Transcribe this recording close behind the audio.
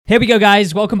Here we go,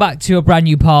 guys. Welcome back to a brand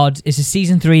new pod. This is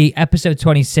season 3, episode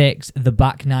 26, the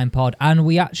Back 9 pod, and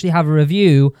we actually have a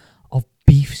review of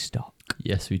beef stock.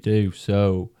 Yes, we do.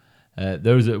 So,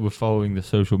 those that were following the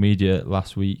social media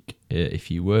last week,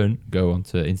 if you weren't, go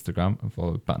onto Instagram and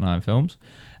follow Back 9 Films.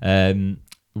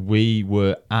 We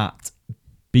were at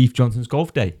Beef Johnson's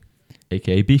Golf Day,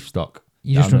 aka Beef Stock.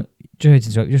 You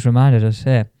just reminded us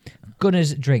here.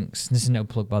 Gunners Drinks. This is no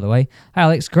plug, by the way. Hi,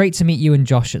 Alex. Great to meet you and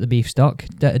Josh at the Beef Stock.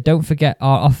 Don't forget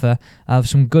our offer of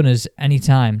some Gunners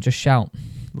anytime. Just shout.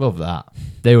 Love that.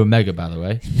 They were mega, by the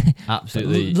way.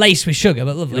 Absolutely. Laced with sugar,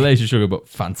 but lovely. Laced with sugar, but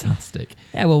fantastic.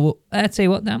 Yeah, well, I'll tell you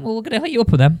what, then. We're going to hit you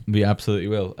up with them. We absolutely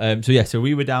will. So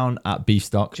we were down at Beef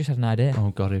Stock. Just had an idea.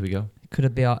 Oh, God, here we go. It could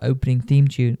have been our opening theme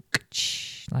tune.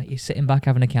 Like you're sitting back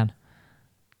having a can.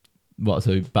 What,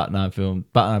 so Back 9 Film,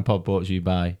 Back 9 Pod brought to you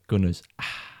by Gunners.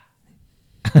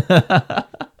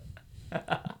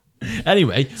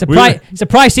 Anyway, it's a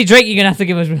pricey drink you're gonna have to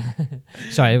give us.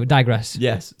 Sorry, digress.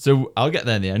 Yes, so I'll get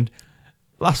there in the end.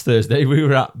 Last Thursday we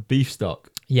were at Beef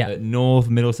Stock at North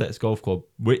Middlesex Golf Club,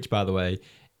 which, by the way,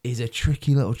 is a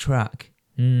tricky little track.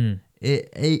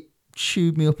 It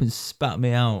chewed me up and spat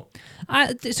me out.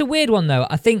 It's a weird one though.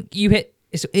 I think you hit.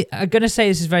 I'm gonna say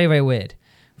this is very, very weird.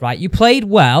 Right, you played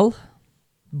well,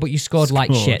 but you scored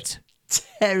like shit.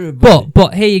 Terrible.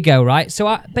 But here you go, right? So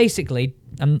I'm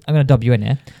going to dob you in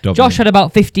here. Josh had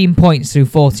about 15 points through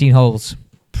 14 holes.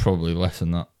 Probably less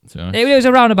than that, to be honest. It was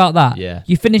around about that. Yeah.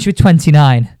 You finished with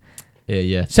 29.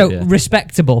 Yeah. So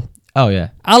respectable. Oh,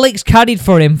 yeah. Alex caddied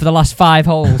for him for the last 5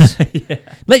 holes. Yeah.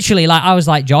 Literally, I was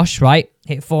like, Josh, right?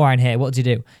 Hit 4-iron here. What did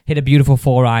he do? Hit a beautiful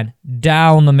 4-iron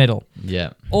down the middle.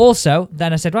 Yeah. Also,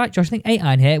 then I said, right, Josh, I think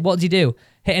 8-iron here. What did he do?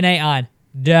 Hit an 8-iron.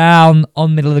 Down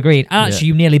on middle of the green. And actually,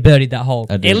 you nearly birdied that hole.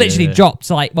 It literally dropped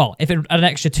to if it had an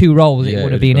extra 2 rolls, it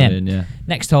would have been in.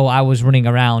 Next hole, I was running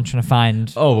around trying to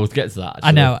find... Oh, we'll get to that, actually.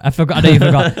 I know. I know you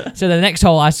forgot. So the next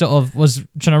hole, I sort of was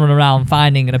trying to run around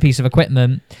finding a piece of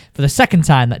equipment for the second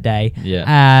time that day.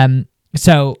 Yeah.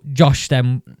 So Josh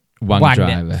then wanged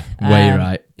driver. It. Way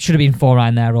right. Should have been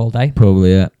 4-iron there all day.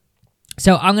 Probably, yeah.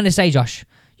 So I'm going to say, Josh,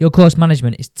 your course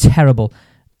management is terrible.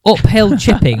 Uphill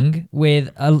chipping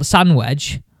with a sand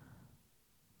wedge.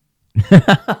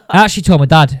 I actually told my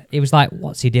dad. He was like,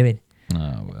 what's he doing?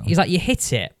 Oh, well. He's like, you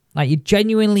hit it. Like, you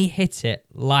genuinely hit it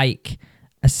like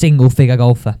a single-figure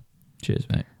golfer. Cheers,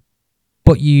 mate.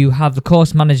 But you have the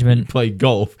course management. You play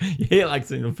golf. You hit it like a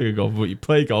single-figure golfer, but you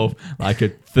play golf like a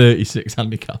 36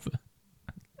 handicapper.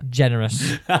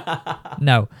 Generous.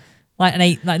 No.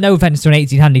 No offense to an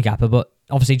 18 handicapper, but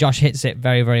obviously Josh hits it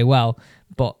very, very well,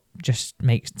 but just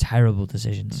makes terrible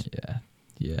decisions.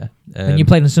 Yeah. And you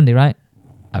played on Sunday, right?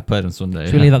 I played on Sunday.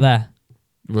 Should we leave that there?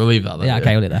 We'll leave that there. Yeah,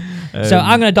 okay, we'll leave it there. So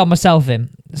I'm going to dob myself in.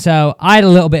 So I had a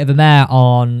little bit of a mare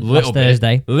on last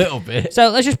Thursday. Little bit. So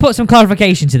let's just put some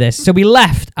clarification to this. So we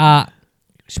left at,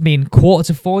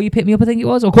 4:45 you picked me up, I think it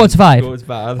was, or 4:45?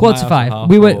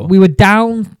 4:45. We were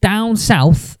down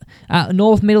south at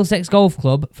North Middlesex Golf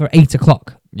Club for 8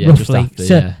 o'clock. Yeah, roughly. just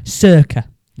after, Circa.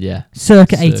 Yeah.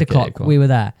 Circa 8 o'clock we were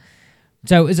there.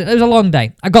 So it was a long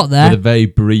day. I got there. With a very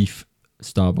brief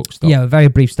Starbucks stop. Yeah, a very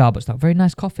brief Starbucks stop. Very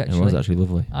nice coffee, actually. It was actually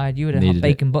lovely. You had a hot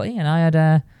bacon butty, and I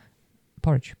had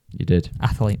porridge. You did.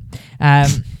 Athlete.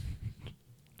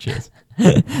 Cheers.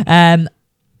 I'm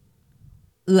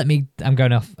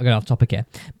going off topic here.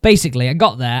 Basically, I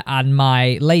got there, and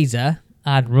my laser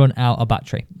had run out of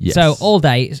battery. Yes. So all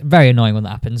day, it's very annoying when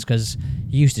that happens, because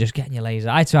you used to just get in your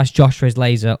laser. I had to ask Josh for his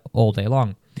laser all day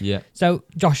long. Yeah. So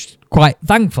Josh, quite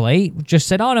thankfully, just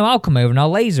said, oh no, I'll come over and I'll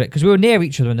laser it, because we were near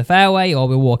each other in the fairway, or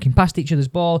we were walking past each other's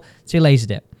ball, so he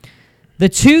lasered it. The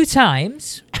 2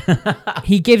 times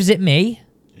he gives it me,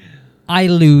 I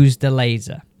lose the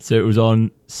laser. So it was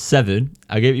on 7.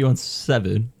 I gave it you on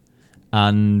 7,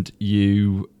 and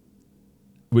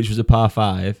which was a par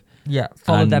 5. Yeah,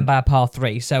 followed then by a par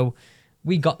 3. So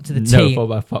we got to the tee. No,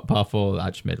 followed by par 4. I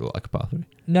just made it look like a par 3.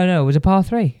 No, it was a par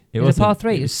 3. It was a par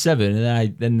 3. It was 7,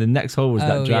 and then the next hole was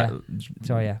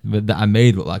Sorry, yeah. That I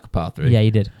made look like a par 3. Yeah,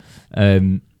 you did.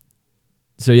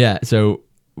 So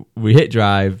we hit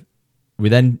drive. We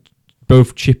then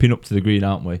both chipping up to the green,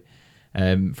 aren't we?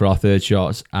 For our third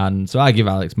shots. And so I give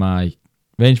Alex my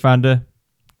rangefinder,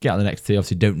 get on the next tee.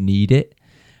 Obviously, don't need it.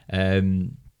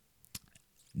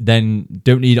 Then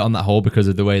don't need it on that hole because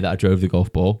of the way that I drove the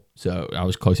golf ball. So I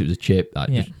was close. It was a chip.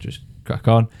 Just crack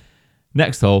on.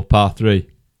 Next hole, par 3.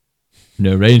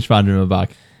 No rangefinder in my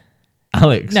bag.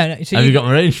 Alex, no. So have you got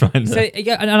my rangefinder? So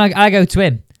and I go to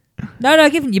him. No,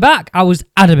 giving you back. I was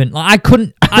adamant. Like I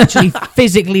couldn't actually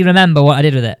physically remember what I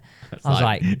did with it. I was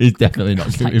like, he's definitely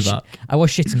not coming like, back. I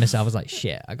was shitting myself. I was like,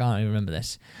 shit, I can't even remember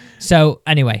this. So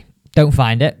anyway, don't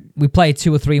find it. We played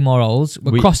 2 or 3 more holes.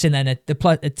 We're crossing then the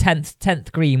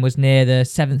 10th green was near the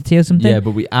 7th tee or something. Yeah,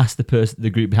 but we asked the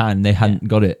group behind, and they hadn't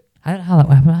got it. I don't know how that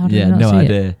happened. How did I not no see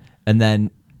idea. It? And then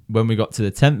when we got to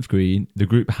the 10th green, the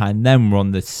group behind them were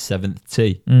on the 7th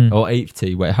tee or 8th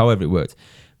tee, however it worked.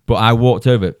 But I walked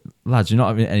over, lads, you're not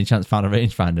having any chance to find a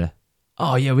rangefinder.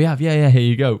 Oh, yeah, we have. Yeah, here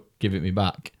you go. Give it me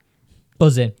back.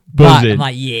 Buzzing. Buzzing. I'm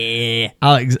like, yeah.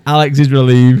 Alex is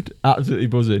relieved. Absolutely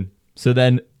buzzing. So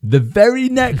then the very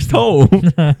next hole,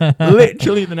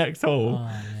 literally the next hole,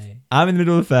 I'm in the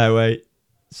middle of the fairway.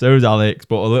 So is Alex,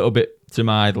 but a little bit to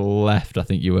my left, I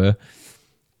think you were.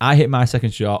 I hit my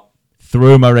second shot,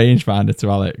 threw my rangefinder to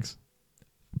Alex.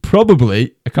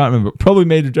 Probably, I can't remember, probably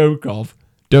made a joke of,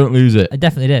 don't lose it. I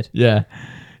definitely did. Yeah.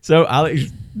 So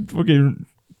Alex fucking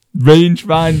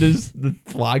rangefinders the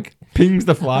flag, pings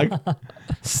the flag,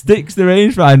 sticks the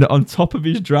rangefinder on top of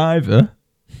his driver,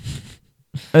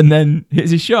 and then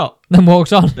hits his shot. Then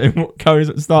walks on. Then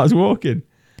starts walking.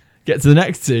 Get to the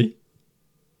next tee.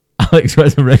 Alex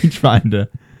wears a rangefinder.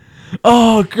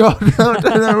 Oh, God. I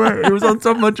don't know where it was on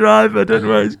top of my driver. I don't know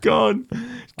where it's gone.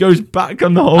 Goes back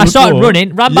on the hole. I started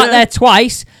running, ran back there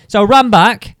twice. So I ran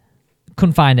back,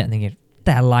 couldn't find it. I'm thinking,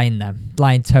 they're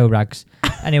lying toe rags.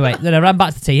 Anyway, then I ran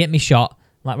back to the tee, hit me shot.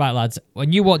 I'm like, right, lads,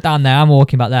 when you walk down there, I'm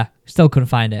walking back there. Still couldn't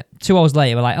find it. 2 hours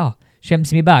later, we're like, oh, she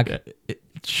emptied me bag.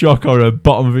 Shock horror,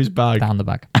 bottom of his bag. Down the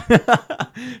bag.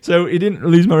 So he didn't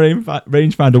lose my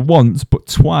rangefinder once, but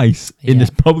twice in this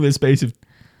probably the space of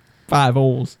 5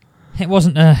 holes. It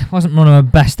wasn't one of my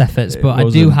best efforts, but I do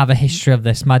wasn't. have a history of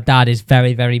this. My dad is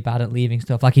very, very bad at leaving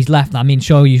stuff. Like he's left. I mean,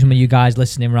 sure, some of you guys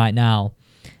listening right now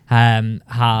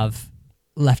have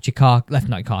left your car, left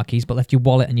not your car keys, but left your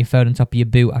wallet and your phone on top of your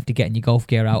boot after getting your golf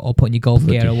gear out or putting your golf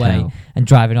gear away and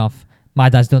driving off. My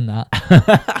dad's done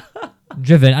that.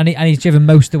 Driven, and he's driven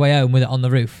most of the way home with it on the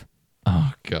roof.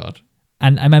 Oh God!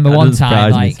 And I remember one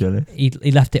time, like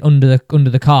he left it under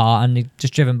the car, and he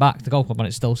just driven back to the golf club, and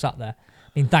it's still sat there.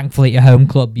 I mean, thankfully at your home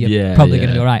club, you're probably going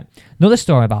to be all right. Another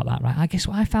story about that, right? I guess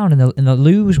what I found in the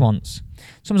loos once,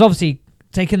 someone's obviously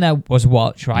taken their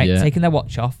watch, right? Yeah. Taking their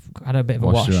watch off, had a bit of a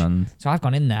wash. Around. So I've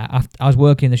gone in there. I was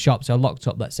working in the shop, so I locked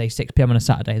up. Let's say 6 p.m. on a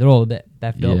Saturday. They're all a bit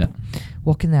bevved up.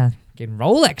 Walking there, getting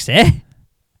Rolex here.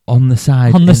 On the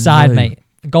side. On the side, mate.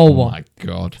 Gold one. Oh my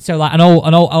God. So like an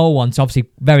old one, so obviously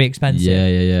very expensive.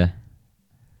 Yeah.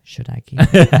 Should I keep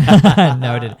it?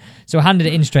 No, I didn't. So I handed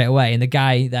it in straight away, and the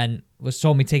guy then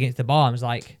saw me taking it to the bar and was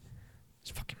like,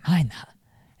 it's fucking mine, that.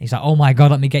 And he's like, oh my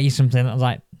God, let me get you something. I was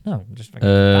like, no, just fucking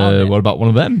found it. What about one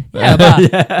of them? Yeah,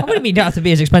 I wouldn't mean it don't have to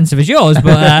be as expensive as yours,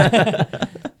 but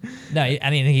no, I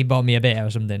think he bought me a beer or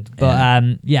something. But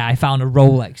I found a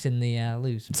Rolex in the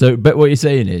loose. So, but what you're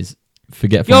saying is,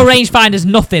 your rangefinder's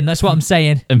nothing. That's what I'm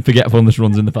saying. And forgetfulness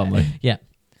runs in the family. Yeah.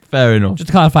 Fair enough. Just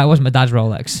to clarify, it wasn't my dad's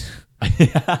Rolex.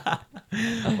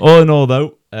 All in all,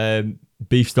 though,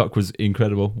 beef stock was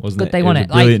incredible, wasn't it? Good day, wasn't it?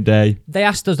 Was a brilliant day. They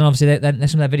asked us, and obviously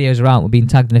some of their videos are out. We've been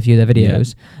tagged in a few of their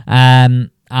videos. Yeah.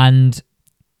 And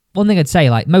one thing I'd say,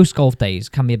 like, most golf days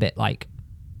can be a bit like,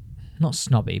 not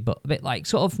snobby, but a bit like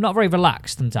sort of not very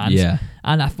relaxed sometimes. Yeah.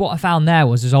 And what I found there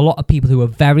was there's a lot of people who are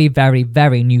very, very,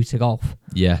 very new to golf.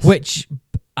 Yes. Which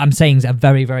I'm saying is a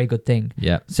very, very good thing.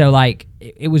 Yeah. So like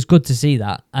it was good to see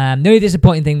that. The only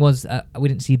disappointing thing was we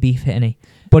didn't see Beef hit any,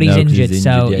 but he's injured.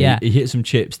 So yeah, he hit some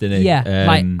chips, didn't he? Yeah.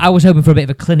 Like I was hoping for a bit of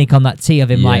a clinic on that tee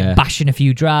of him like bashing a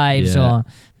few drives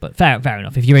but fair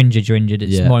enough. If you're injured, you're injured.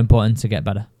 It's more important to get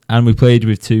better. And we played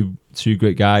with two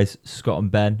great guys, Scott and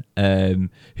Ben,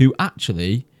 who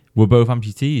actually were both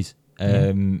amputees.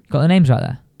 Got the names right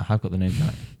there? I have got the names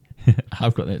right.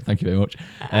 I've got it. Thank you very much.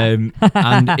 And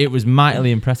it was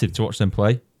mightily impressive to watch them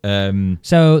play.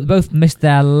 So they both missed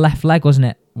their left leg, wasn't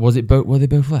it? Were they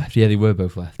both left? Yeah, they were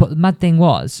both left. But the mad thing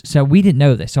was, so we didn't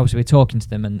know this. Obviously, we were talking to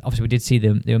them, and obviously we did see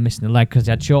them. They were missing the leg because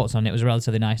they had shorts on. It was a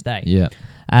relatively nice day. Yeah.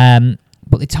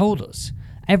 But they told us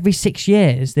every 6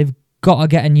 years they've got to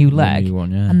get a new leg, new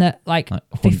one, and they're like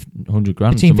 100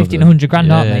 grand, between 50 and 100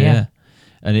 grand, aren't they? Yeah.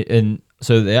 And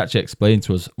so they actually explained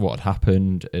to us what had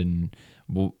happened, and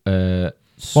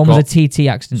Scott, one was a TT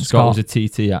accident. Scott was a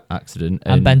TT accident,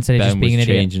 and Ben said he just being an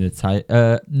idiot. Changing a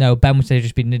tire. No, Ben was said he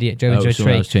just being an idiot, drove into a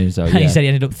tree. And he said he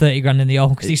ended up 30 grand in the hole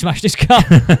because he smashed his car.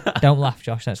 Don't laugh,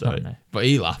 Josh. That's not no. But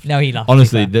he laughed. No, he laughed.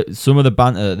 Honestly, some of the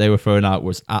banter that they were throwing out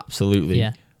was absolutely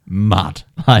mad.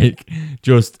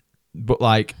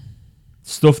 But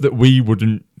stuff that we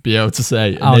wouldn't be able to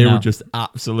say, and they were just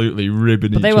absolutely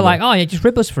ribbing. But they were like, "Oh yeah, just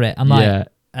rib us for it." I'm like,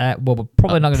 Well, we're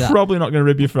probably not going to. Probably not going to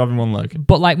rib you for having one leg.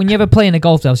 But like when you ever play in a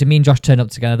golf day, so me and Josh turned up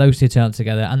together. Those two turned up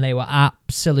together, and they were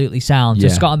absolutely sound. So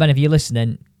Yeah. Scott and Ben, if you're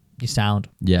listening, you sound.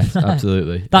 Yes,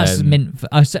 absolutely. That's mint.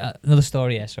 Another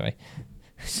story here. Sorry.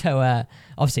 So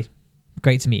obviously,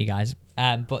 great to meet you guys.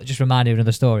 But just reminded of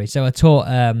another story. So I taught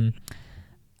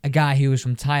a guy who was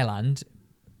from Thailand,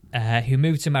 who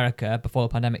moved to America before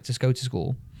the pandemic to go to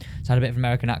school. So had a bit of an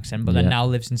American accent, but then now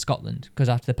lives in Scotland because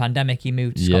after the pandemic he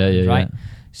moved to Scotland, right? Yeah.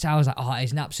 So I was like, oh,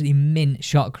 it's an absolutely mint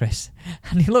shot, Chris.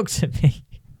 And he looked at me,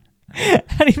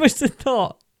 and he must have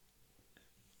thought,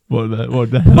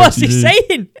 what's he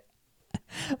saying?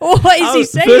 What is he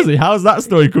saying? Firstly, how's that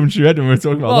story come to your head when we're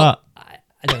talking about that?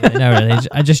 I don't really know. Really.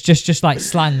 I just like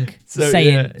slang,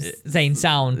 saying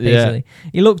sound. Basically,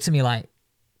 he looked at me like,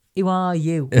 "Who are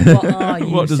you? What are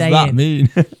you what does saying?" that mean?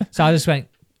 So I just went.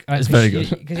 It's very good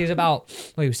because he was about.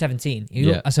 Well, he was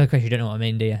 17. I said, "Chris, you don't know what I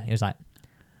mean, do you?" He was like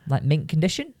mint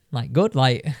condition, like good,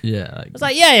 like. Yeah. I was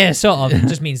like, yeah, sort of. It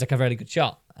just means like a really good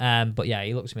shot. But yeah,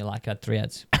 he looked at me like I had 3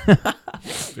 heads.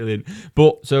 Brilliant.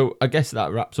 But so I guess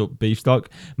that wraps up Beef Stock.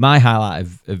 My highlight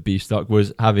of Beef Stock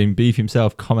was having Beef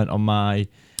himself comment on my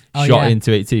shot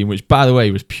into 18, which by the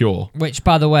way was pure. Which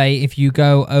by the way, if you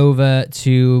go over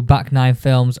to Back 9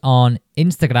 Films on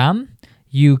Instagram,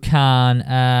 you can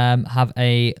have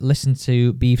a listen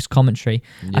to Beef's commentary.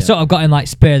 Yeah. I sort of got him like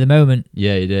spur of the moment.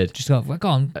 Yeah, you did. Just go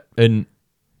on. And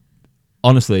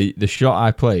honestly, the shot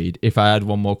I played, if I had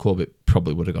one more club, it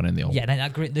probably would have gone in the hole. Yeah,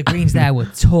 the greens there were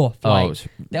tough. Like,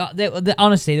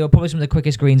 honestly, they were probably some of the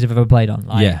quickest greens I've ever played on.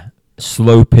 Like, yeah,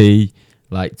 slopey,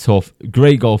 like tough.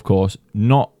 Great golf course,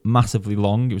 not massively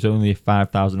long. It was only a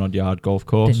 5,000 odd yard golf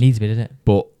course. Didn't need to be, did it?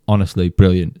 But honestly,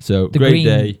 brilliant. So great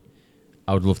day.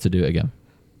 I would love to do it again.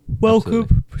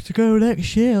 Welcome to go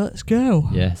next year. Let's go.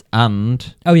 Yes,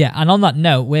 and on that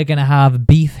note, we're going to have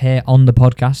Beef here on the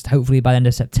podcast, hopefully by the end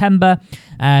of September,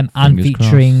 and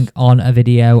featuring on a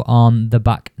video on the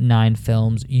Back 9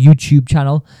 Films YouTube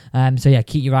channel. So yeah,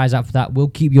 keep your eyes out for that. We'll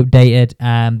keep you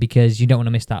updated because you don't want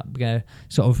to miss that. We're going to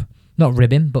sort of not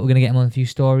rib him, but we're going to get him on a few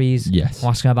stories. Yes, we'll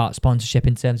ask him about sponsorship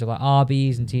in terms of like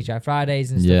Arby's and TGI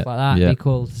Fridays and stuff like that. It'd be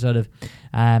cool to sort of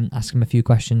ask him a few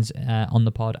questions on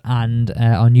the pod and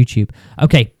on YouTube.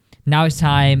 Okay, now it's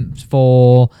time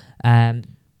for we're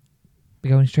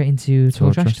going straight into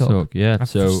Tour Trash Talk. Yeah,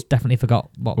 I've just definitely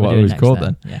forgot what we're it doing was next called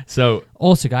then. Yeah. So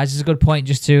also, guys, this is a good point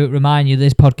just to remind you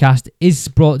this podcast is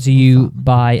brought to you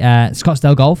by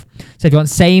Scottsdale Golf. So if you want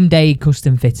same day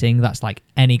custom fitting, that's like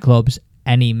any clubs,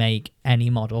 any make,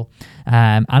 any model,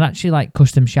 and actually like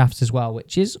custom shafts as well,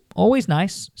 which is always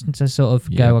nice since I sort of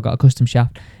I got a custom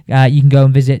shaft. You can go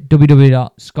and visit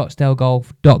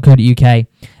www.scottsdalegolf.co.uk,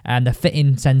 and the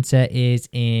fitting centre is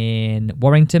in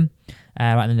Warrington,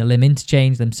 right in the Lim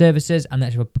Interchange, Lim Services, and they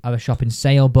actually have a shop in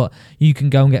Sale, but you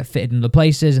can go and get fitted in other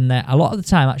places, and a lot of the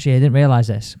time, actually, I didn't realise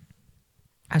this.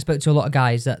 I spoke to a lot of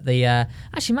guys that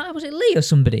was it Lee or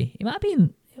somebody? It might have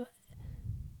been, who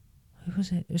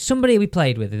was it? It was somebody we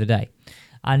played with the other day.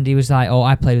 And he was like,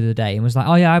 I played with the other day. And was like,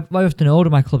 I often order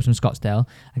my clubs from Scottsdale.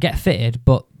 I get fitted,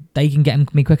 but they can get them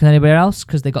me quicker than anybody else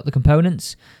because they got the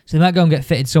components. So they might go and get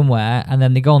fitted somewhere, and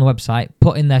then they go on the website,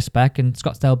 put in their spec, and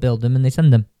Scottsdale build them, and they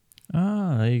send them.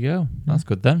 Ah, there you go. That's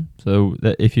good then. So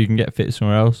if you can get fitted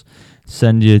somewhere else,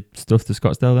 send your stuff to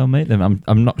Scottsdale, they'll make them.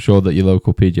 I'm not sure that your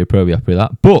local PGA Pro will be happy with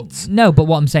that, but... No, but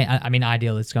what I'm saying, I mean,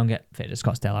 ideal is to go and get fitted at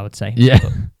Scottsdale, I would say. Yeah.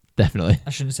 Definitely.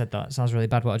 I shouldn't have said that. It sounds really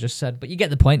bad what I just said, but you get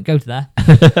the point. Go to there.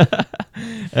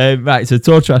 Right, so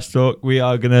Tour Trash Talk, we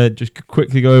are going to just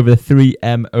quickly go over the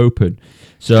 3M Open.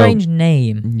 So, strange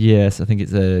name. Yes, I think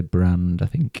it's a brand. I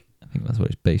think that's what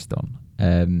it's based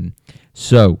on.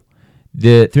 So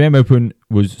the 3M Open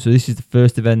this is the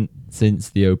first event since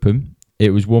the Open.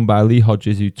 It was won by Lee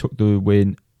Hodges, who took the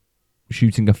win,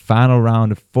 shooting a final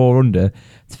round of 4 under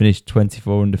to finish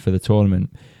 24 under for the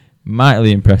tournament.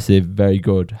 Mightily impressive, very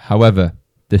good. However,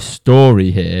 the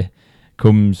story here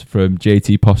comes from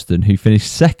JT Poston, who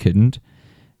finished second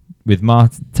with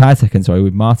tied second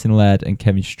with Martin Laird and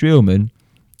Kevin Streelman,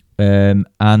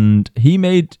 and he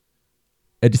made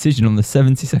a decision on the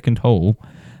 72nd hole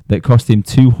that cost him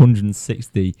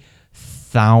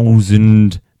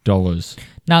 $260,000.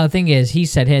 Now the thing is, he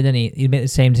said here, didn't he? He'd make the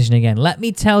same decision again. Let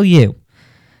me tell you.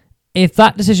 If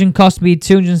that decision cost me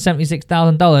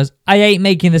 $276,000, I ain't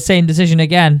making the same decision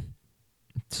again.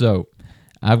 So,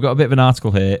 I've got a bit of an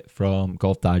article here from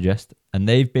Golf Digest, and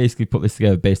they've basically put this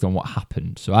together based on what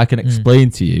happened. So I can explain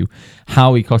to you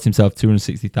how he cost himself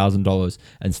 $260,000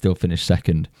 and still finished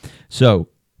second. So,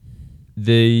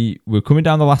 we're coming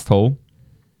down the last hole.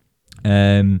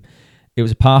 It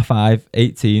was a par 5,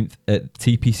 18th at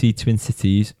TPC Twin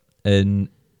Cities, and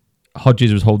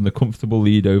Hodges was holding a comfortable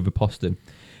lead over Poston.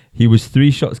 He was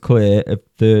 3 shots clear of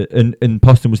and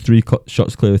Poston was 3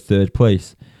 shots clear of third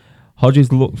place.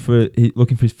 Hodges looking for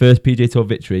his first PGA Tour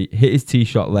victory, hit his tee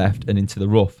shot left and into the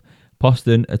rough.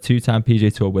 Poston, a 2-time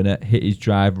PGA Tour winner, hit his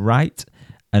drive right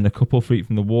and a couple feet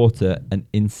from the water and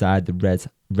inside the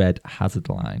red hazard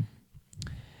line.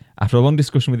 After a long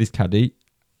discussion with his caddy,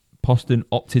 Poston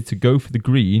opted to go for the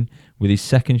green with his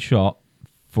second shot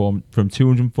from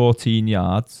 214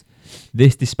 yards.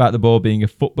 This despite the ball being a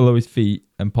foot below his feet,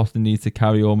 and Poston needs to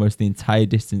carry almost the entire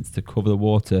distance to cover the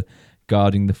water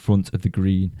guarding the front of the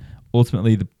green.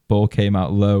 Ultimately, the ball came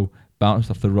out low,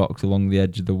 bounced off the rocks along the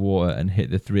edge of the water and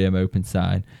hit the 3M open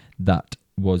sign that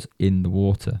was in the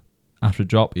water. After a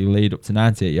drop, he laid up to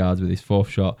 98 yards with his 4th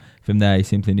shot. From there, he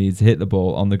simply needs to hit the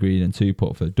ball on the green and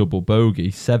 2-putt for a double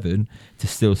bogey, 7, to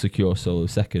still secure solo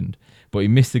second. But he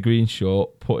missed the green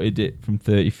short, putted it from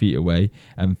 30 feet away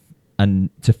and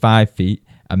to 5 feet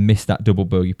and missed that double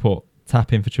bogey putt.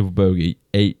 Tap in for triple bogey,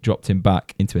 8 dropped him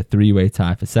back into a 3-way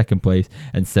tie for second place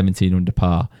and 17 under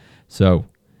par. So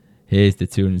here's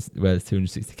where the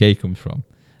 260k comes from.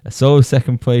 A solo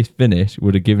second place finish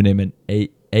would have given him an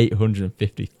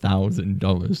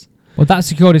 $850,000. Well, that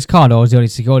secured his card, or has he already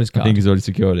secured his card? I think he's already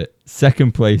secured it.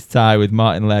 Second place tie with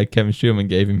Martin Laird, Kevin Schumann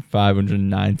gave him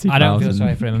 $590,000. I don't feel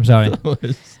sorry for him, I'm sorry.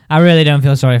 I really don't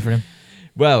feel sorry for him.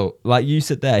 Well, like you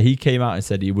said there, he came out and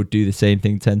said he would do the same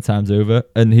thing 10 times over.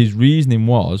 And his reasoning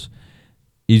was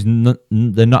he's not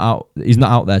out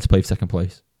there to play for second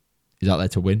place. He's out there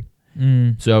to win.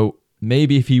 So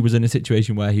maybe if he was in a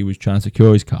situation where he was trying to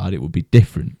secure his card, it would be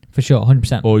different. For sure,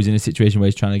 100%. Or he's in a situation where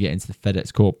he's trying to get into the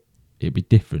FedEx Cup, it'd be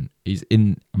different.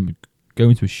 I'm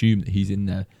going to assume that he's in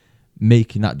there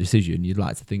making that decision. You'd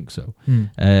like to think so.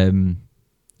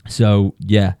 So,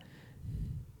 yeah.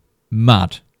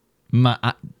 Mad.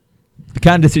 The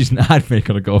kind of decision that I'd make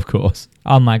on a golf course.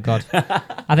 Oh my god!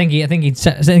 I think he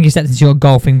stepped into your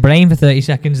golfing brain for 30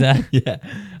 seconds there. Yeah,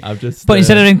 But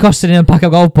instead of him costing him a pack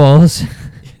of golf balls,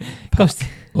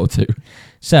 or 2.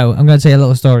 So I'm going to tell you a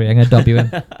little story. I'm going to dob you in.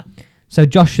 So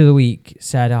Josh of the week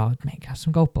said, "Oh, mate, have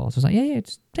some golf balls." I was like, "Yeah,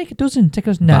 just take a dozen. Take a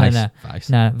dozen." No,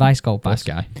 Vice golf balls.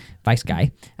 Vice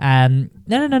guy. No.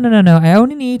 I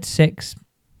only need 6.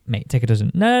 Mate, take a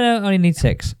dozen. No, I only need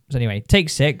 6. So anyway, take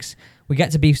 6. We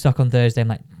get to Beefstock on Thursday. I'm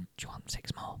like, do you want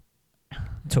 6 more?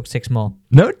 Took 6 more.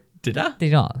 No, did I? Did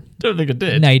you not? Don't think I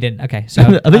did. No, you didn't. Okay,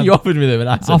 so I think you offered me them and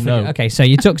I said no. Okay, so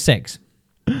you took 6.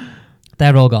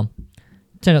 They're all gone.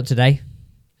 Turned up today,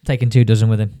 taking 2 dozen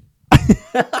with him.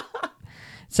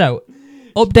 So,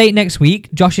 update next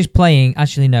week. Josh is playing.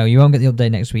 Actually, no, you won't get the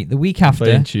update next week. The week after.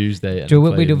 Playing Tuesday.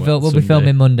 We'll be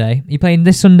filming Monday. Are you playing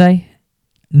this Sunday?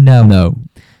 No.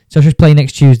 Josh is playing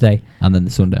next Tuesday. And then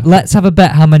the Sunday. Let's have a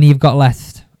bet how many you've got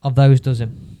left of those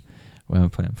dozen. Well, I'm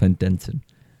playing Denton.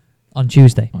 On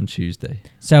Tuesday.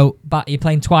 So, but you're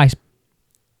playing twice.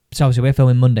 So obviously we're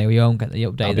filming Monday. We won't get the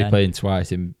update. I'll be playing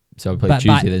twice. So I'll play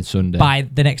Tuesday then Sunday. By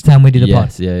the next time we do the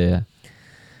pod. Yeah.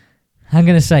 I'm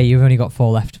going to say you've only got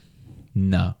 4 left.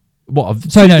 No.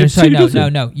 What?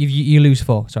 No. You lose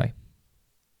 4. Sorry.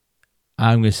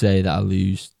 I'm going to say that I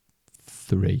lose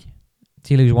 3.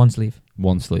 So you lose 1 sleeve.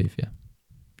 1 sleeve, yeah.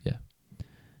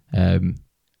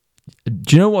 Do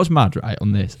you know what's mad, right,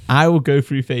 on this? I will go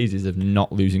through phases of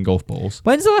not losing golf balls.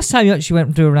 When's the last time you actually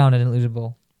went through a round and didn't lose a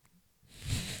ball?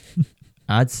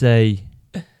 I'd say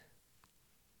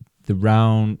the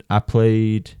round I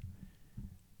played...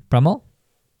 Bramall?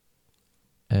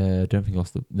 I don't think I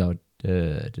lost the... No,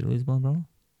 did I lose a ball in Bramall?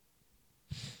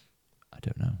 I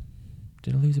don't know.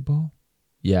 Did I lose a ball?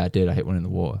 Yeah, I did. I hit one in the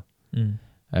water.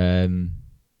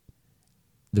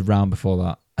 The round before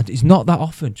that. It's not that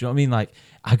often. Do you know what I mean? Like,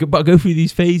 I go through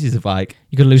these phases of like...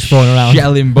 You could lose 4 in a round.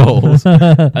 Shelling balls.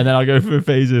 And then I go through a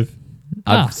phase of...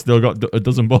 I've still got a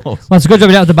dozen balls. Well, it's a good job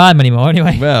you don't have to buy them anymore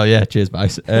anyway. Well, yeah, cheers,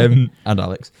 Vice. And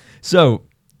Alex. So,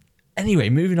 anyway,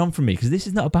 moving on from me, because this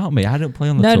is not about me. I don't play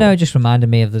on the tour. No, it just reminded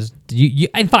me of this.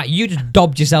 In fact, you just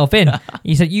dobbed yourself in.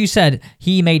 You said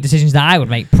he made decisions that I would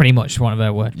make, pretty much, for one of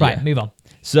their words. Right, move on.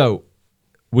 So,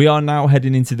 we are now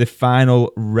heading into the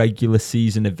final regular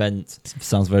season event.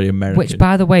 Sounds very American. Which,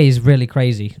 by the way, is really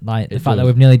crazy. Like, the fact that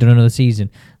we've nearly done another season.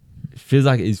 It feels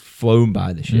like it's flown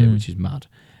by this year, which is mad.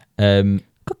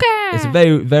 It's a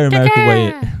very, very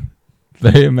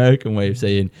American way of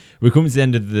saying we're coming to the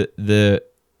end of the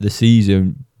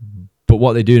season, but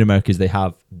what they do in America is they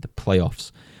have the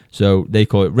playoffs. So they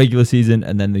call it regular season,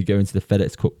 and then they go into the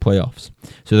FedEx Cup playoffs.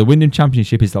 So the Wyndham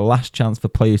Championship is the last chance for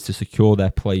players to secure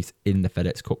their place in the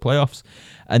FedEx Cup playoffs.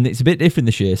 And it's a bit different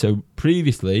this year. So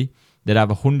previously, they'd have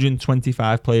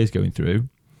 125 players going through.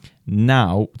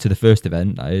 now to the first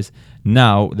event, that is,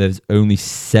 now there's only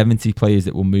 70 players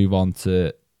that will move on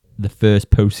to the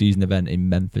first postseason event in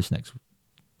Memphis next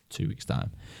 2 weeks'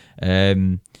 time.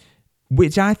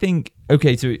 Which I think,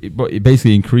 okay, so it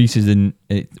basically increases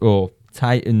or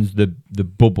tightens the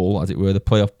bubble, as it were, the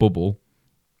playoff bubble.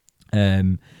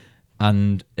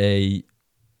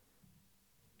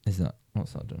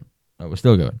 What's that done? Oh, we're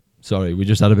still going. Sorry, we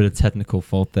just had a bit of technical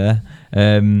fault there.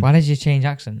 Why did you change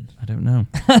accent? I don't know.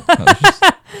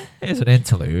 It's an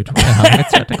interlude. We're having a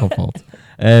technical fault.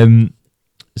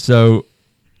 So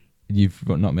you've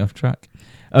knocked me off track.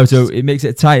 Oh, so it makes it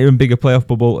a tighter and bigger playoff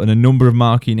bubble, and a number of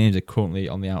marquee names are currently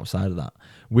on the outside of that,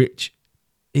 which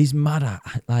is mad.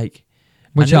 Like,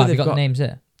 which have you got the names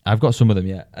here? I've got some of them,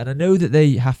 yeah. And I know that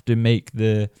they have to make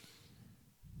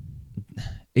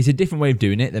it's a different way of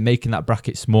doing it. They're making that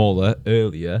bracket smaller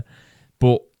earlier,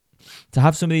 but to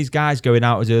have some of these guys going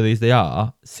out as early as they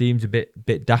are seems a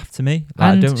bit daft to me.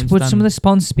 Like, and I don't understand. Would some of the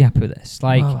sponsors be happy with this?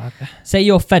 Like, say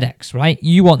you're FedEx, right?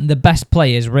 You want the best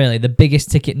players, really, the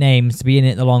biggest ticket names to be in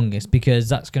it the longest, because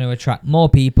that's going to attract more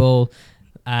people,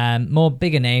 more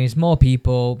bigger names, more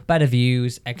people, better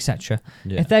views, etc.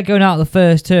 Yeah. If they're going out the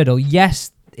first hurdle,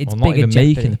 yes, it's not bigger even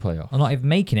jeopardy. making the playoff. Or not even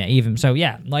making it, even. So,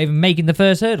 yeah, not even making the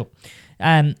first hurdle.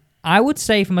 I would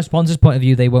say from a sponsor's point of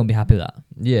view, they won't be happy with that.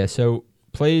 Yeah, so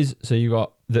players, so you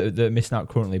got the missing out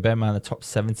currently. Bear in mind the top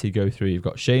 70 go through. You've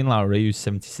got Shane Lowry, who's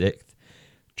 76th,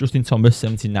 Justin Thomas,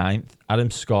 79th, Adam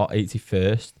Scott,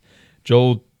 81st,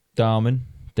 Joel Darman,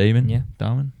 yeah.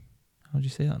 Darman? How do you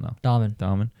say that now?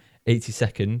 Darman,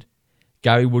 82nd,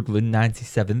 Gary Woodland,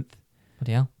 97th,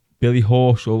 bloody hell. Billy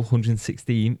Horschel,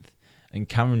 116th, and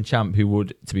Cameron Champ, who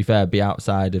would, to be fair, be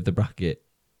outside of the bracket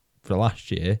for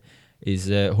last year,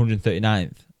 is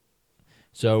 139th.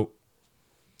 So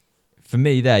for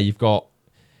me, there you've got.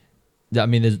 I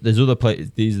mean, there's other players.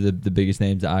 These are the biggest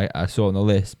names that I saw on the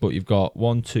list. But you've got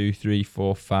 1, 2, 3,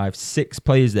 4, 5, 6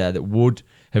 players there that would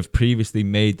have previously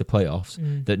made the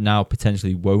playoffs that now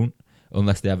potentially won't,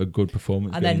 unless they have a good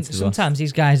performance. And then sometimes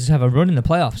these guys just have a run in the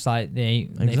playoffs. Like they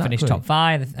finish top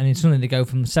 5, and it's suddenly they go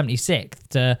from 76th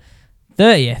to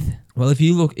 30th. Well, if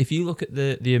you look at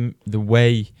the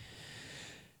way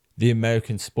the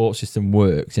American sports system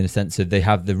works, in a sense of they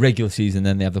have the regular season,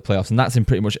 then they have the playoffs, and that's in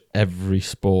pretty much every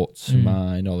sport, to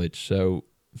my knowledge. So,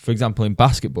 for example, in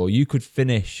basketball, you could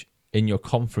finish in your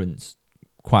conference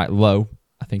quite low.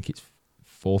 I think it's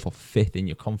 4th or 5th in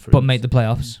your conference, but make the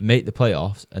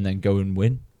playoffs, and then go and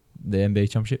win the NBA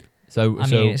championship. So, I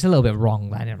mean, it's a little bit wrong,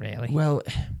 then, really. Well,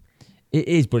 it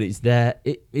is, but it's there.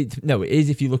 It is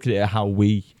if you look at it how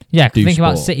we think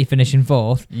about City finishing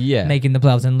 4th, making the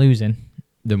playoffs and losing.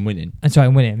 Than winning. And sorry,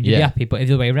 winning. You'd be happy, but if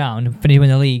the other way around, finish win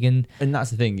the league and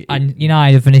that's the thing. And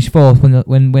United finish 4th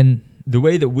when the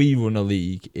way that we run a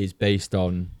league is based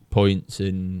on points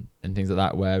and things like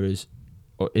that. Whereas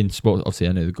in sports, obviously,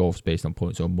 I know the golf's based on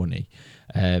points or money.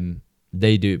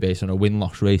 They do it based on a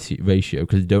win-loss ratio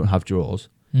because they don't have draws,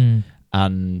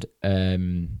 and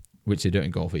which they don't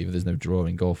in golf either. There's no draw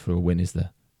in golf for a win, is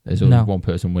there? There's only one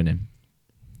person winning,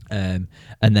 and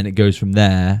then it goes from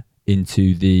there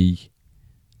into the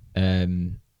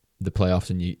playoffs,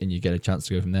 and you get a chance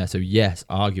to go from there. So yes,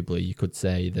 arguably you could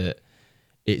say that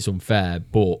it's unfair,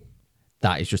 but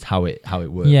that is just how it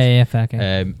works. Yeah, fair.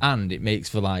 Okay. And it makes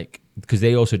for because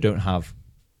they also don't have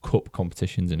cup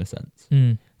competitions in a sense.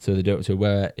 So they don't. So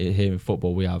where here in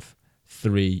football we have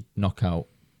 3 knockout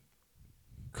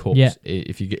cups. Yeah.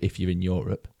 If you're in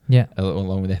Europe. Yeah.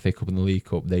 Along with the FA Cup and the League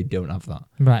Cup, they don't have that.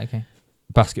 Right. Okay.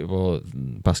 Basketball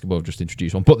have just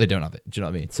introduced one, but they don't have it. Do you know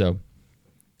what I mean? So.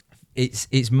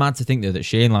 It's mad to think though that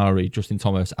Shane Lowry, Justin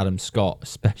Thomas, Adam Scott,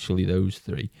 especially those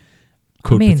 3,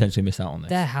 could potentially miss out on this.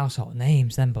 They're household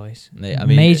names, them boys. I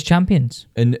mean, major champions.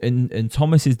 And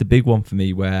Thomas is the big one for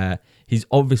me, where he's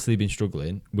obviously been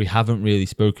struggling. We haven't really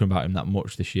spoken about him that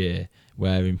much this year,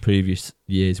 where in previous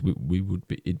years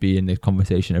it'd be in the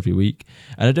conversation every week.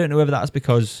 And I don't know whether that's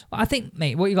because I think,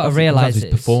 mate, what you got to realise is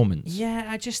his performance. Yeah,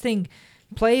 I just think.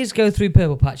 Players go through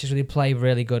purple patches where they play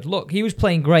really good. Look, he was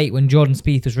playing great when Jordan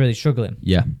Spieth was really struggling.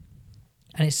 Yeah.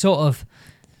 And it's sort of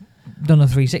done a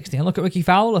 360. And look at Ricky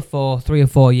Fowler for 3 or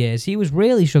 4 years. He was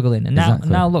really struggling. And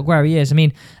now look where he is. I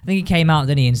mean, I think he came out,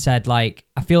 didn't he, and said, I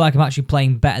feel like I'm actually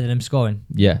playing better than I'm scoring.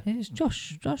 Yeah. It's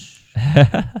Josh.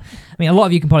 I mean, a lot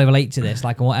of you can probably relate to this,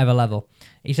 on whatever level.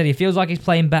 He said he feels like he's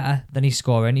playing better than he's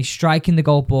scoring. He's striking the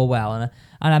golf ball well. And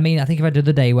I mean, I think I read the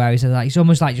other day where he said he's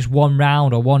almost just one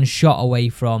round or one shot away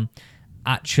from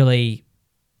actually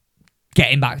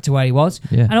getting back to where he was.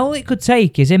 Yeah. And all it could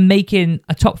take is him making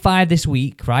a top 5 this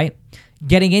week, right?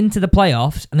 Getting into the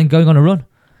playoffs and then going on a run.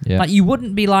 Yeah. Like you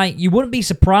wouldn't be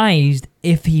surprised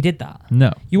if he did that.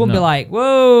 No. You wouldn't be like,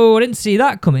 whoa, I didn't see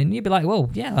that coming. You'd be like, well,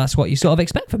 yeah, that's what you sort of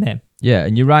expect from him. Yeah,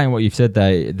 and you're right in what you've said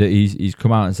there, that he's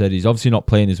come out and said he's obviously not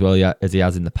playing as well as he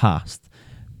has in the past,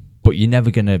 but you're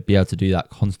never going to be able to do that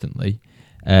constantly.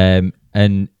 But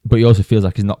he also feels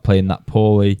like he's not playing that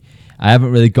poorly. I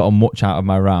haven't really gotten much out of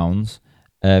my rounds.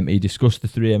 He discussed the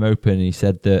 3M Open and he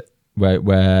said that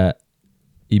where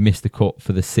he missed the cut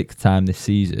for the 6th time this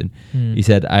season. He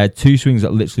said, I had 2 swings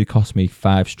that literally cost me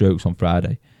 5 strokes on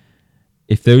Friday.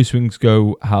 If those swings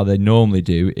go how they normally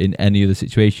do in any other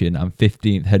situation, I'm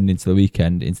 15th heading into the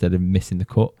weekend instead of missing the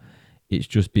cut. It's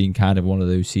just been kind of one of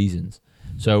those seasons.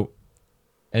 So,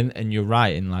 and you're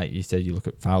right, and like you said, you look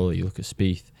at Fowler, you look at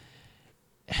Spieth.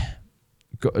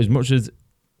 As much as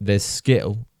there's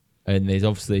skill, and there's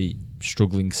obviously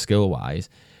struggling skill-wise,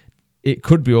 it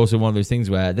could be also one of those things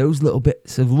where those little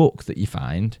bits of luck that you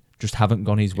find just haven't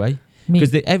gone his way.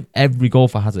 Because every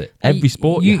golfer has it. Every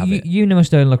sport you have it. You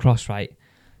must know in lacrosse, right?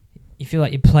 You feel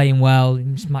like you're playing well,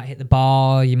 you just might hit the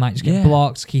bar, you might just get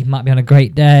blocked, Keith might be on a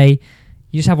great day.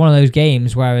 You just have one of those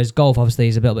games, whereas golf obviously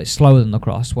is a little bit slower than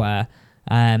lacrosse, where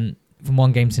from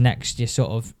one game to next, you're sort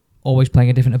of always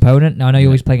playing a different opponent. Now, I know you're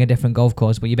always playing a different golf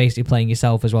course, but you're basically playing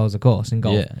yourself as well as the course in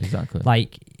golf. Yeah, exactly.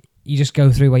 Like, you just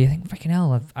go through where you think, freaking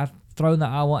hell, I've thrown that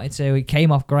I wanted to, it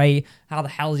came off great, how the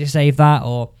hell did you save that?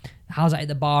 Or how's that hit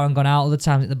the bar and gone out? Other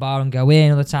times hit the bar and go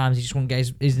in, other times he just won't get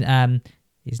his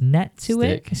net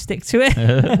to stick to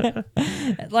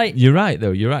it. Like, you're right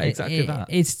though. You're right. Exactly that.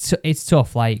 It's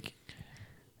tough. Like,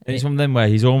 and it's one of them where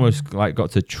he's almost like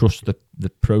got to trust the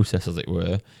process, as it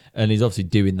were, and he's obviously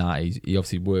doing that. He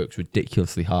obviously works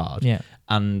ridiculously hard. Yeah.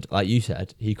 And like you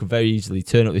said, he could very easily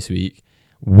turn up this week,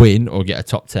 win or get a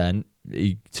top 10.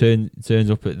 He turns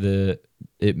up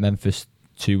at Memphis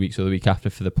 2 weeks or the week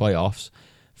after for the playoffs,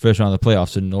 first round of the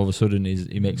playoffs, and all of a sudden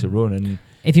he makes a run. And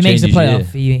if he makes the playoff,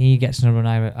 he gets another run.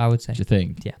 I would say. Do you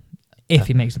think? Yeah. If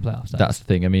he makes the playoffs, that's the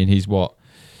thing. I mean, he's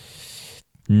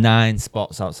 9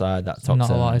 spots outside that top 10. Not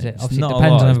a lot, is it? Obviously, it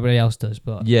depends on everybody else does,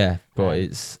 but yeah, but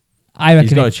it's. I reckon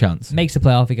he's got a chance. Makes the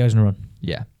playoff, he goes on a run.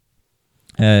 Yeah.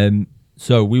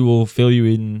 So we will fill you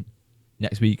in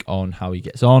next week on how he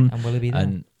gets on, and will he be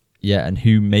there? And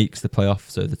who makes the playoff.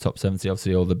 So the top 70,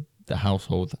 obviously all the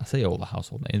household. I say all the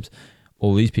household names.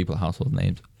 All these people are household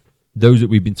names. Those that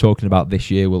we've been talking about this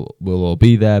year will all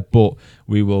be there, but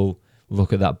we will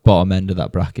look at that bottom end of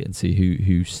that bracket and see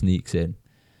who sneaks in.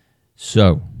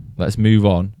 So let's move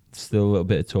on. Still a little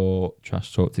bit of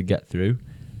trash talk to get through.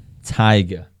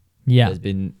 Tiger. Yeah. There's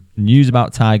been news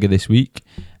about Tiger this week.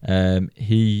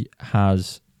 He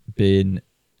has been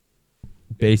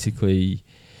basically...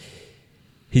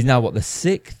 He's now, the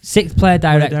sixth player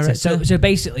director. So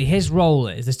basically, his role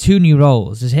is, there's 2 new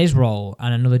roles. There's his role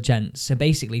and another gent. So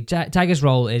basically, Tiger's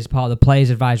role is part of the Players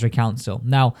Advisory Council.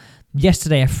 Now,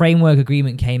 yesterday, a framework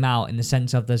agreement came out in the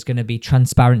sense of there's going to be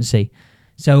transparency.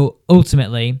 So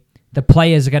ultimately, the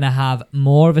players are going to have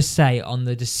more of a say on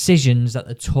the decisions that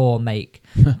the tour make.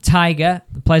 Tiger,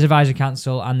 the Players Advisory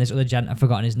Council, and this other gent, I've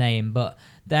forgotten his name, but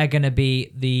they're going to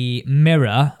be the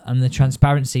mirror and the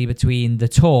transparency between the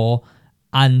tour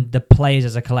and the players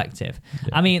as a collective. Yeah.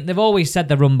 I mean, they've always said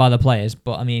they're run by the players,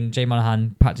 but I mean, Jay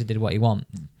Monahan practically did what he wanted.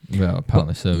 Well,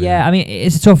 apparently so. Yeah, I mean,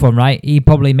 it's a tough one, right? He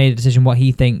probably made a decision what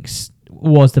he thinks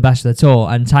was the best of the tour,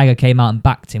 and Tiger came out and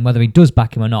backed him. Whether he does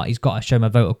back him or not, he's got to show him a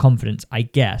vote of confidence, I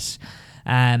guess.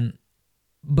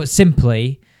 But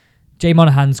simply, Jay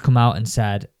Monahan's come out and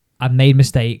said, I've made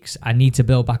mistakes. I need to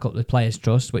build back up the players'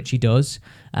 trust, which he does.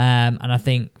 And I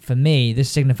think, for me, this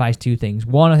signifies 2 things.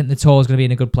 One, I think the tour is going to be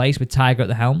in a good place with Tiger at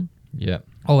the helm. Yeah.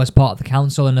 Or as part of the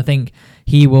council. And I think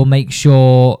he will make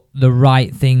sure the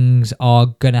right things are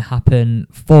going to happen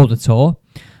for the tour.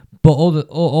 But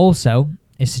also,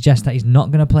 it suggests that he's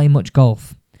not going to play much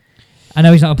golf. I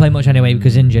know he's not going to play much anyway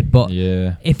because he's injured. But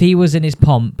if he was in his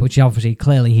pomp, which obviously,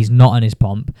 clearly, he's not in his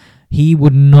pomp, he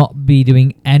would not be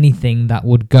doing anything that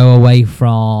would go away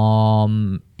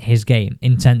from his game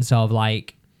in sense of,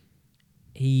 like,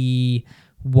 he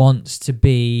wants to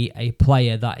be a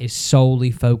player that is solely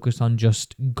focused on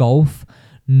just golf,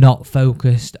 not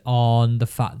focused on the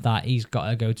fact that he's got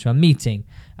to go to a meeting,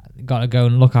 got to go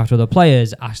and look after other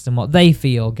players, ask them what they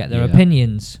feel, get their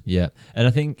opinions. Yeah, and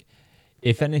I think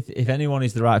if anyone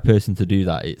is the right person to do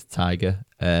that, it's Tiger.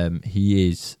 He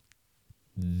is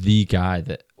the guy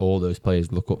that all those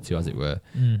players look up to, as it were.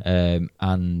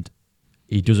 And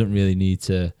he doesn't really need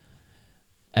to...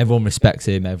 Everyone respects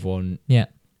him. Everyone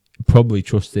probably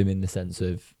trusts him in the sense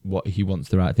of what he wants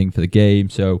the right thing for the game.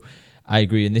 So I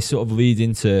agree. And this sort of leads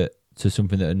into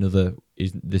something that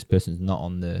this person's not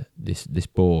on this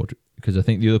board, because I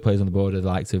think the other players on the board are the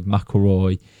likes of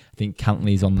McIlroy. I think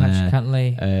Cantley's on Patrick there.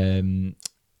 Cantley.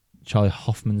 Charlie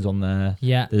Hoffman's on there.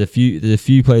 Yeah. There's a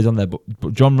few players on there,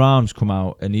 but John Rahm's come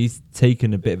out and he's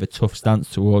taken a bit of a tough stance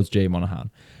towards Jay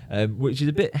Monahan, which is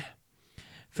a bit,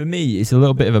 for me, it's a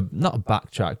little bit of a, not a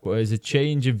backtrack, but it's a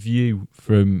change of view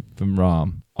from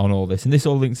Rahm on all this. And this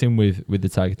all links in with the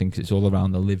Tiger thing, because it's all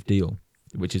around the live deal,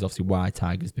 which is obviously why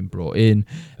Tiger's been brought in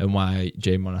and why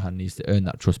Jay Monahan needs to earn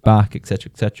that trust back,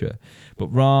 etc., etc.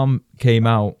 But Rahm came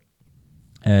out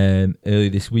early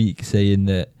this week saying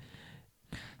that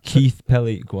Keith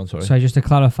Pelly... Go on, sorry. So just to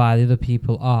clarify, the other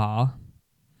people are...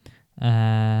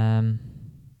 I've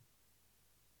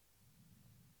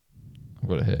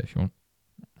got it here if you want.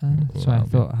 Sorry, I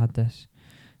thought I had this.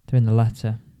 They're in the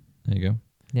letter. There you go.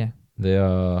 Yeah. They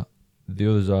are... The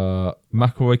others are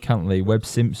McIlroy, Cantley, Webb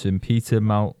Simpson, Peter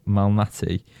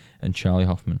Malnati, and Charlie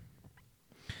Hoffman.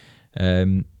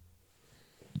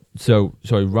 So,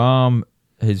 sorry, Rahm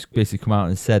has basically come out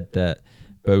and said that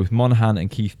both Monahan and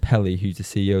Keith Pelly, who's the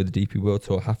CEO of the DP World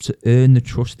Tour, have to earn the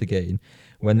trust again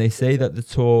when they say that the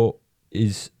tour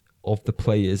is of the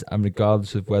players, and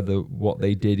regardless of whether what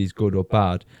they did is good or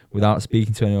bad, without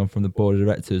speaking to anyone from the board of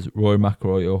directors, Rory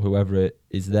McIlroy or whoever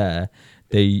is there,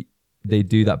 they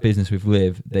do that business with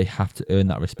Liv, they have to earn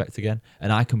that respect again.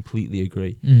 And I completely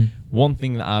agree. One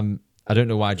thing that I don't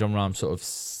know why John Rahm's sort of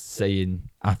saying,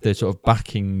 after sort of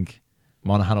backing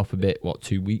Monahan up a bit,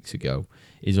 2 weeks ago,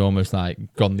 is almost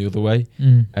like gone the other way.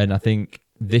 And I think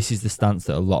this is the stance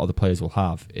that a lot of the players will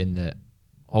have, in that,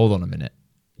 hold on a minute,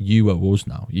 you owe us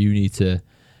now. You need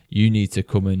to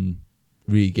come and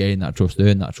regain that trust,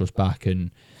 earn that trust back, and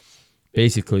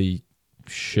basically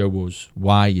show us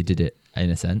why you did it, in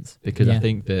a sense. Because I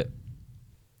think that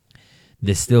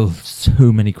there's still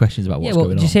so many questions about what's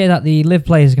going on. Did you say that the live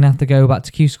players are going to have to go back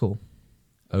to Q school?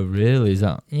 Oh, really? Is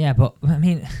that? Yeah, but I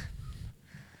mean,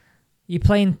 you're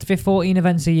playing 14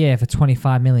 events a year for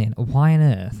 25 million. Why on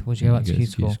earth would you go back to Q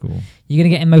school? You're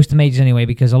going to get in most of the majors anyway,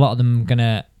 because a lot of them are going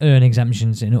to earn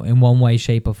exemptions in one way,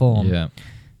 shape, or form. Yeah.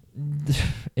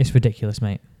 It's ridiculous,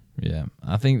 mate. Yeah.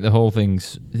 I think the whole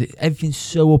everything's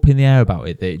so up in the air about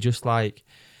it that it just like,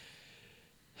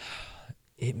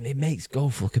 it makes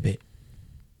golf look a bit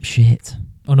shit.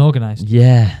 Unorganised.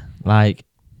 Yeah. Like,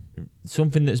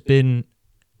 something that's been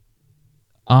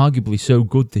arguably so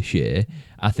good this year,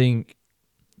 I think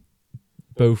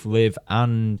both Liv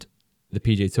and the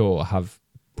PGA Tour have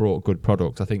brought good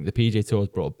products. I think the PGA Tour has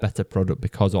brought a better product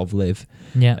because of Liv.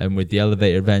 Yeah. And with the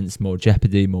elevated events, more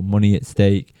jeopardy, more money at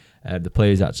stake, the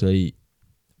players actually,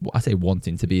 I say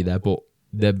wanting to be there, but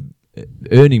they're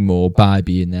earning more by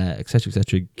being there, etc.,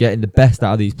 etc. Getting the best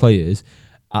out of these players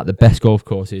at the best golf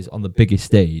courses on the biggest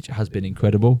stage has been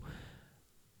incredible.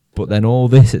 But then all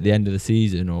this at the end of the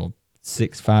season, or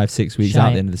 6 weeks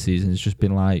out the end of the season, has just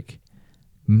been like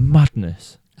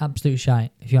madness. Absolute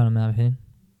shite, if you want my opinion.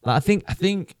 Like, I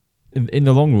think in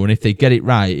the long run, if they get it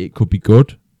right, it could be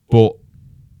good. But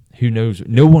who knows?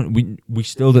 No one. We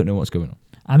still don't know what's going on.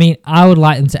 I mean, I would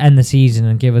like them to end the season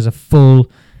and give us a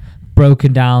full,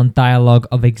 broken down dialogue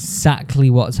of exactly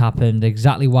what's happened,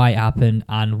 exactly why it happened,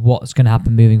 and what's going to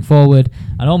happen moving forward,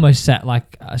 and almost set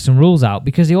like some rules out.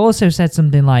 Because he also said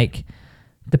something like,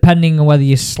 depending on whether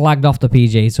you slagged off the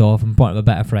PGA Tour, from point of a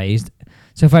better phrase.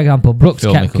 So, for example, Brooks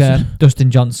Koepka,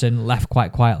 Dustin Johnson left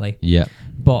quite quietly. Yeah.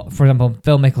 But, for example,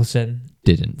 Phil Mickelson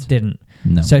didn't.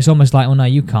 No. So it's almost like, well, no,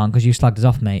 you can't because you slagged us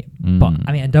off, mate. But,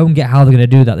 I mean, I don't get how they're going to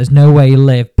do that. There's no way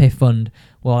Liv, Piff Fund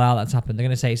will allow that to happen. They're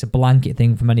going to say it's a blanket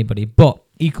thing from anybody. But,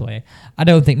 equally, I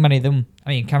don't think many of them... I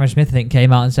mean, Cameron Smith, I think,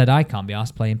 came out and said, I can't be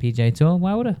asked playing PGA Tour.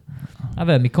 Why would I? I've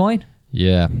earned my coin.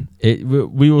 Yeah,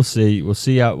 we will see. We'll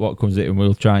see out what comes of it, and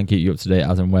we'll try and keep you up to date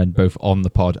as and when, both on the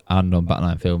pod and on Back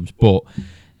Nine Films. But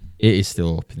it is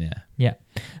still up in the air. Yeah,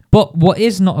 but what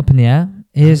is not up in the air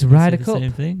is Ryder Cup.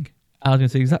 Same thing. I was going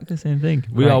to say exactly the same thing.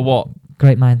 We are what?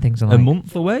 Great mind things alike. A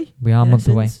month away. We are a month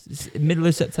away. It's middle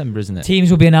of September, isn't it?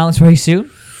 Teams will be announced very soon.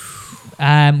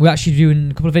 We're actually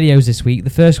doing a couple of videos this week. The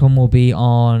first one will be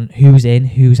on who's in,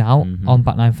 who's out on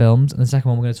Back Nine Films. And the second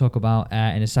one we're going to talk about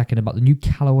in a second about the new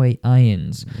Callaway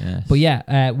irons. Yes. But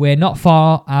yeah, we're not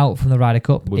far out from the Ryder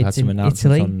Cup. We've had some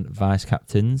announcements on vice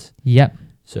captains. Yep.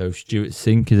 So Stuart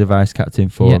Sink is a vice captain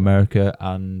for America,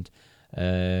 and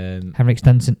Henrik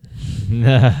Stenson.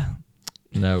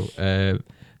 No.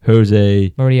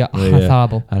 Jose Maria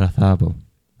Arrazabal.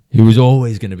 Who was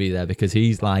always going to be there because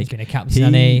he's like... He's going to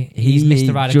captain, he's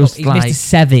Mr. Ryder Cup. He's like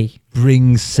Mr. Seve.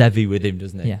 Brings Seve with him,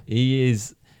 doesn't he? Yeah. He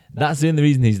is... That's the only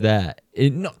reason he's there.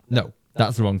 No,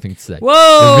 that's the wrong thing to say.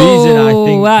 Whoa! The reason I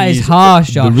think that is harsh,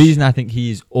 Josh. The reason I think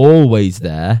he is always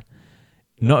there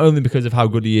not only because of how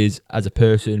good he is as a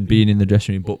person, being in the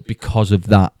dressing room, but because of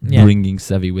that Yeah. bringing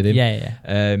Seve with him. Yeah.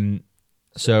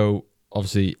 So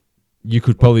obviously, you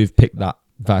could probably have picked that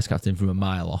vice captain from a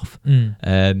mile off.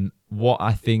 What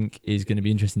I think is going to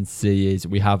be interesting to see is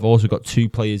we have also got 2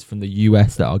 players from the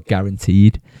US that are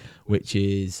guaranteed, which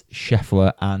is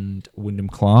Scheffler and Wyndham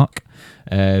Clark.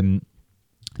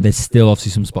 There's still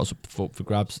obviously some spots up for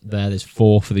grabs there. There's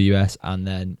 4 for the US, and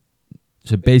then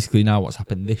so basically now what's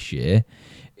happened this year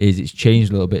is it's changed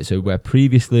a little bit. So where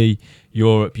previously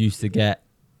Europe used to get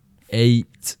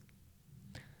 8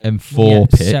 and 4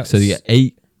 picks, so you get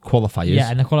 8 qualifiers.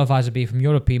 Yeah, and the qualifiers would be from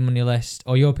European money list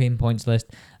or European points list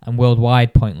and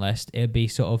worldwide point list. It would be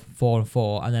sort of 4 and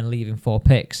 4, and then leaving 4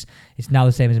 picks. It's now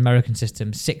the same as American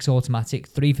system: 6 automatic,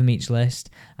 3 from each list,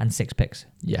 and 6 picks.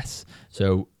 Yes.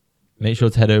 So make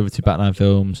sure to head over to Back9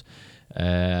 Films.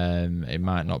 It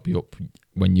might not be up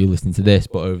when you're listening to this,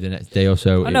 but over the next day or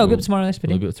so. Oh no, it'll be up tomorrow. This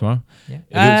video. It'll be up tomorrow.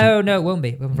 Yeah. Oh no, it won't be.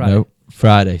 It'll be Friday. No,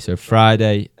 Friday. So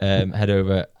Friday, head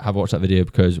over, have a watch that video,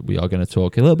 because we are going to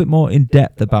talk a little bit more in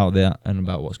depth about that and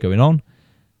about what's going on.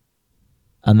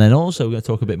 And then also we're going to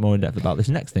talk a bit more in depth about this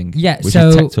next thing. Yeah. Which So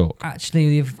is Tech Talk. actually,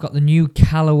 we've got the new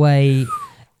Callaway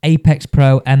Apex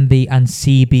Pro, MB, and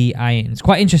CB irons.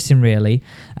 Quite interesting, really.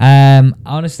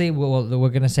 Honestly, we're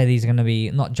going to say these are going to be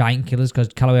not giant killers because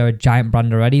Callaway are a giant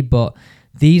brand already, but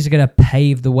these are going to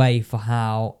pave the way for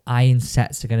how iron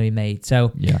sets are going to be made.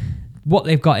 So Yeah. what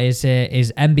they've got is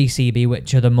MBCB,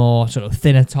 which are the more sort of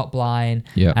thinner top line,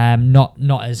 Yeah. not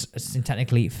as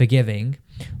technically forgiving.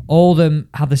 All of them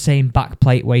have the same back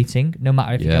plate weighting, no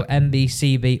matter if you go MB,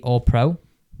 CB, or Pro.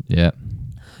 Yeah.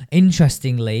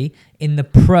 Interestingly, in the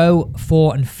Pro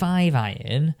 4 and 5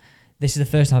 iron, this is the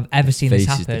first time I've ever seen this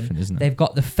happen. Isn't it? They've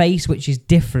got the face, which is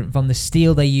different from the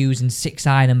steel they use in 6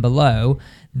 iron and below.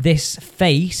 This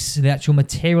face, the actual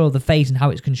material of the face and how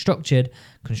it's constructed,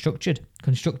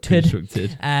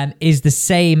 is the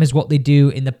same as what they do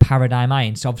in the Paradigm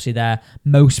irons. So obviously they're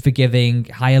most forgiving,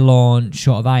 higher launch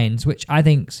sort of irons, which I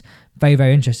think's very,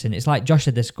 very interesting. It's like Josh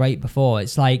said this great before.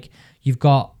 It's like you've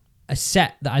got a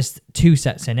set that has 2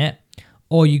 sets in it,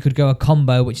 or you could go a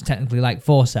combo, which is technically like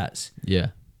 4 sets. Yeah.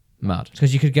 Mad.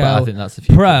 Because you could go I think that's the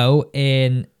future. Pro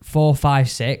in 4, 5,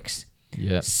 6,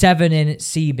 Yeah. 7 in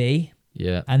CB,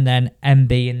 Yeah. and then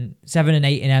MB, and 7 and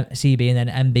 8 in CB, and then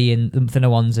MB in the thinner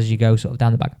ones as you go sort of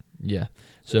down the back. Yeah.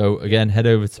 So again, head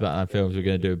over to Back9 Films. We're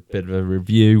going to do a bit of a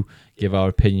review, give our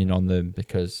opinion on them,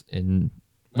 because in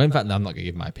fact, no, I'm not going to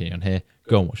give my opinion on here.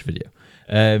 Go and watch the video.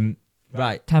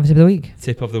 Right. Time for tip of the week.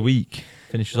 Tip of the week.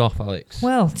 Finish us off, Alex.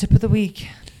 Well, tip of the week.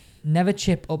 Never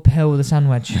chip uphill with a sand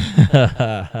wedge. Tip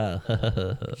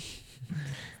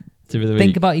of the week.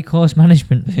 Think about your course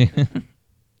management.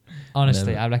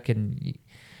 Honestly, Never. I reckon...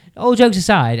 all jokes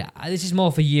aside, this is more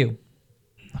for you.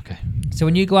 Okay. So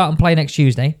when you go out and play next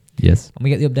Tuesday, Yes. and we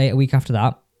get the update a week after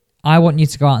that, I want you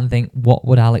to go out and think, what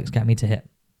would Alex get me to hit?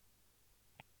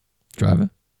 Driver.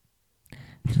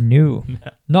 No.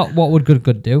 Not what would good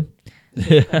do.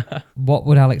 What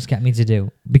would Alex get me to do?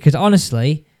 Because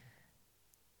honestly,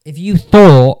 if you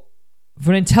thought,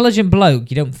 for an intelligent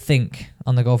bloke, you don't think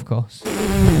on the golf course.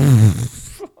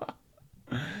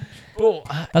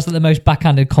 That's like the most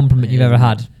backhanded compliment you've ever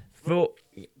had. But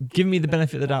give me the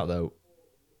benefit of the doubt, though.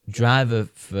 Driver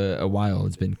for a while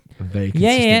has been a very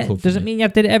consistent club for Doesn't me. mean you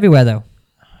have to do it everywhere, though.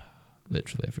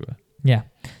 Literally everywhere. Yeah.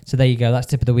 So there you go. That's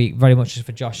tip of the week. Very much just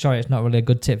for Josh. Sorry, it's not really a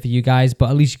good tip for you guys,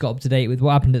 but at least you got up to date with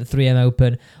what happened at the 3M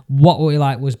Open, what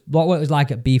it was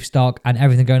like at Beefstock, and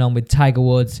everything going on with Tiger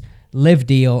Woods, Live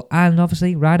Deal, and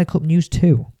obviously Ryder Cup news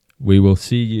too. We will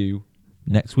see you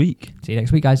next week. See you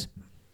next week, guys.